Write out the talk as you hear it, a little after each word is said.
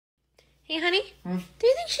Hey, honey, do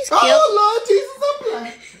you think she's cute? Oh, Lord Jesus, I'm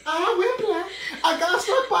blind. I went blind. I got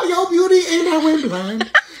struck by your beauty and I went blind.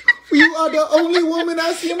 You are the only woman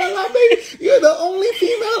I see in my life, baby. You're the only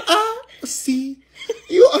female I see.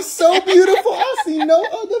 You are so beautiful. I see no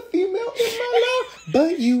other female in my life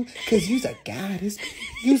but you. Because you's a goddess.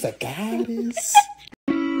 You's a goddess.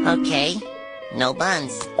 Okay, no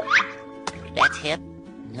buns. That's hip,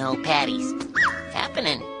 no patties.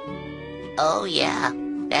 Happening. Oh, yeah.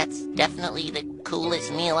 That's definitely the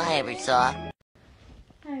coolest meal I ever saw.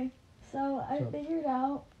 Hey, so I figured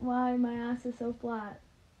out why my ass is so flat.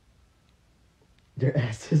 Your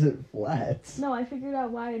ass isn't flat. No, I figured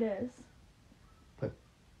out why it is. But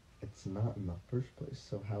it's not in the first place,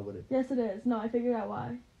 so how would it... Yes, it is. No, I figured out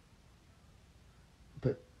why.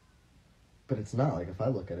 But it's not. Like, if I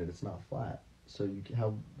look at it, it's not flat. So you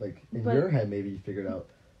how, like, in your head, maybe you figured out,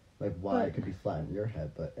 like, why it could be flat in your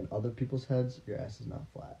head. But in other people's heads, your ass is not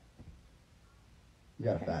flat. You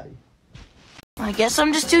got a fatty. I guess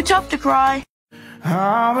I'm just too tough to cry.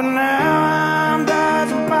 Oh, but now I'm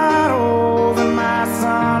dodging bottles and my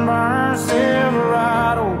sunburned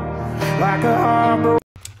Silverado like a harbor.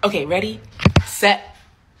 Okay, ready, set,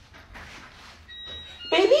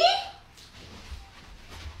 baby.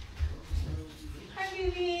 Hi,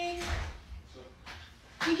 baby.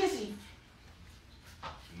 You kiss me?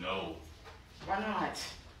 No. Why not?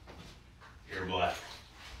 You're black.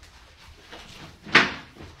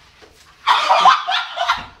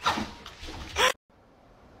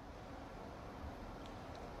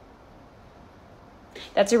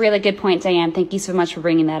 That's a really good point, Diane. Thank you so much for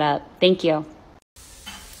bringing that up. Thank you.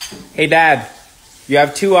 Hey, Dad, you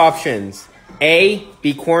have two options. A,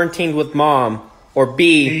 be quarantined with Mom, or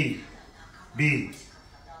B. B.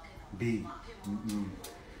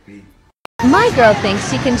 My girl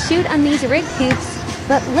thinks she can shoot on these rig poops,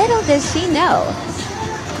 but little does she know.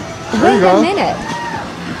 Wait a minute.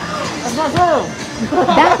 Let's go.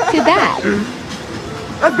 Back to that.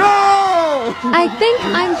 Let's go! I think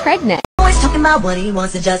I'm pregnant. Always talking about what he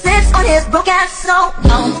wants to just lives on his broke ass, so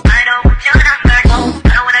no. I don't want your number, no.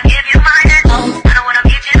 I don't wanna give you mine, no. I don't wanna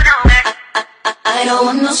get you nowhere. I don't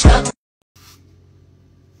want no scrub.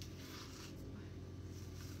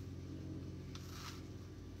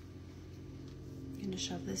 I'm gonna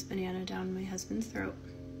shove this banana down my husband's throat.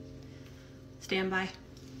 Stand by.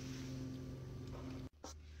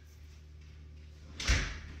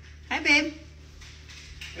 Hi, babe.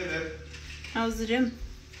 Hey, babe. How was the gym?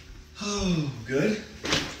 Oh, good.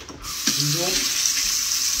 Usual.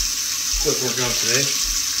 Quick workout today.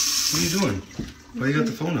 What are you doing? Why you got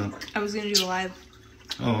the phone up? I was gonna do a live.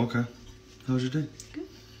 Oh, okay. How was your day? Good.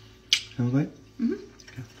 Have a bite? Mm-hmm.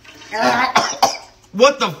 Okay.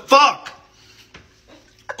 What the fuck?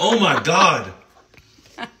 Oh my god.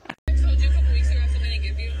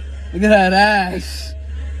 Look at that ass.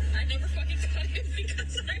 I never fucking got it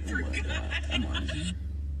because I forgot.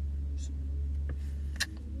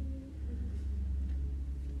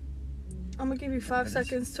 I'm gonna give you 5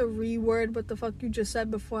 seconds to reword what the fuck you just said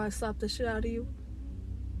before I slap the shit out of you.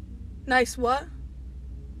 Nice what?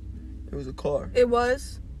 It was a car. It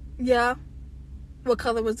was? Yeah. What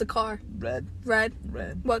color was the car? Red. Red?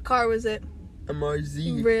 Red. What car was it?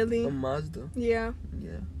 MRZ. Really? A Mazda. Yeah.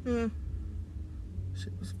 Yeah.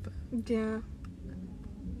 Shit was fat. Yeah.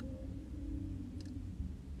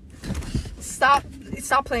 Stop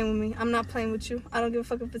playing with me. I'm not playing with you. I don't give a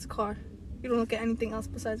fuck if it's a car. You don't look at anything else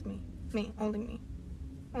besides me. Me. Only me.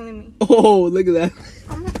 Only me. Oh, look at that.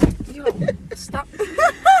 Yo, stop.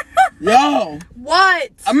 Yo.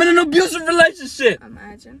 What? I'm in an abusive relationship.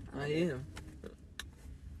 Imagine. I am.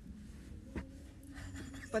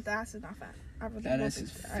 But the ass is not fat. I really That don't ass think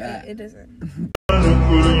is fat. It isn't. That's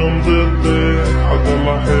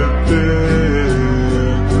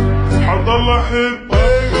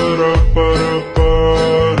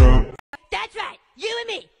right. You and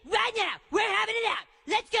me. Right now. We're having it out.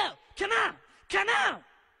 Let's go. Come on. Come on.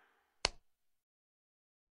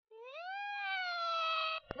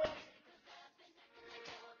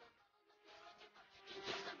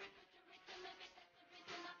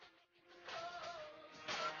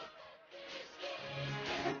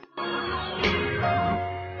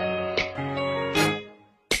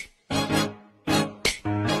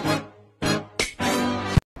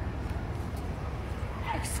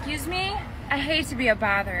 Excuse me? I hate to be a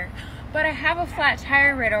bother, but I have a flat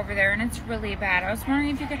tire right over there and it's really bad. I was wondering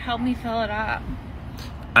if you could help me fill it up.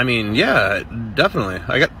 I mean, yeah, definitely.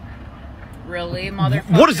 I got... Really,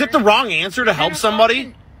 motherfucker? What, is it the wrong answer to help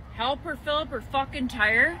somebody? Help her fill up her fucking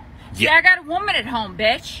tire? See, Yeah. I got a woman at home,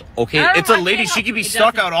 bitch. Okay, it's a lady. She could be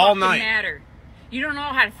stuck out all night. Matter. You don't know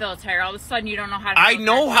how to fill a tire. All of a sudden, you don't know how to I fill a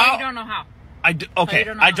know tire. how. No, you don't know how. Okay,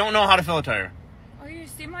 I don't know how to fill a tire. Oh, you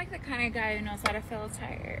seem like the kind of guy who knows how to fill a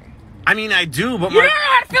tire. I mean, I do, but You don't know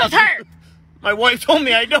how to fill a tire! my wife told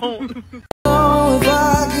me I don't. If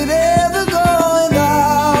I could ever go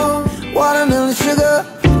without watermelon sugar,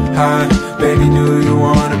 hi, baby, do you